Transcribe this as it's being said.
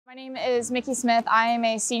My name is Mickie Smith. I am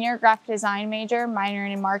a senior graphic design major,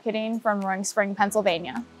 minoring in marketing from Roaring Spring,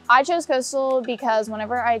 Pennsylvania. I chose Coastal because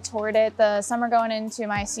whenever I toured it the summer going into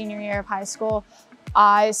my senior year of high school,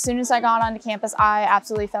 as soon as I got onto campus, I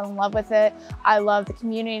absolutely fell in love with it. I love the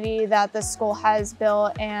community that the school has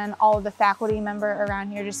built, and all of the faculty member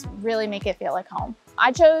around here just really make it feel like home.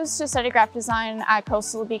 I chose to study graphic design at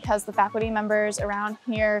Coastal because the faculty members around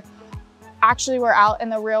here actually were out in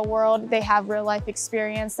the real world. They have real life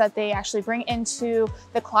experience that they actually bring into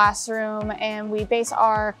the classroom, and we base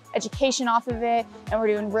our education off of it, and we're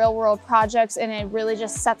doing real world projects, and it really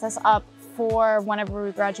just sets us up for whenever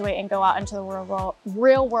we graduate and go out into the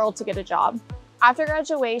real world to get a job. After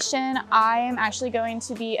graduation, I am actually going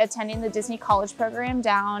to be attending the Disney College program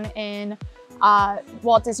down in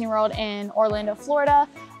Walt Disney World in Orlando, Florida.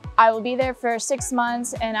 I will be there for 6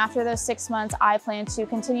 months, and after those 6 months, I plan to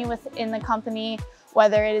continue within the company,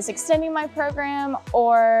 whether it is extending my program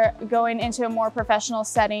or going into a more professional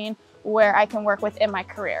setting where I can work within my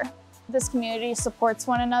career. This community supports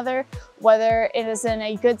one another, whether it is in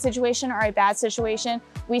a good situation or a bad situation.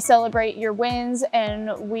 We celebrate your wins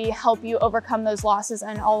and we help you overcome those losses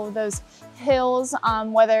and all of those hills,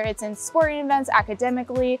 whether it's in sporting events,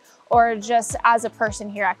 academically, or just as a person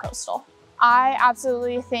here at Coastal. I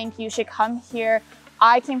absolutely think you should come here.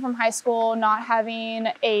 I came from high school not having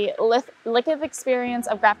a lick of experience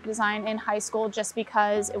of graphic design in high school just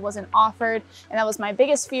because it wasn't offered, and that was my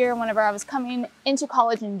biggest fear whenever I was coming into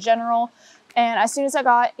college in general. And as soon as I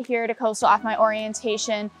got here to Coastal after my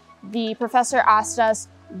orientation, the professor asked us,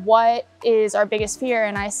 what is our biggest fear?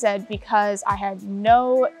 And I said, because I had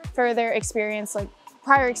no further experience, like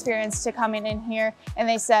prior experience to coming in here, and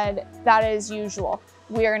they said, that is usual.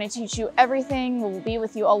 We are going to teach you everything. We will be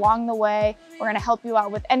with you along the way. We're going to help you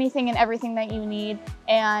out with anything and everything that you need.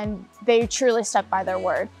 And they truly stuck by their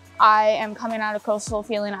word. I am coming out of Coastal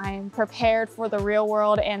feeling I am prepared for the real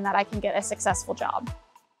world and that I can get a successful job.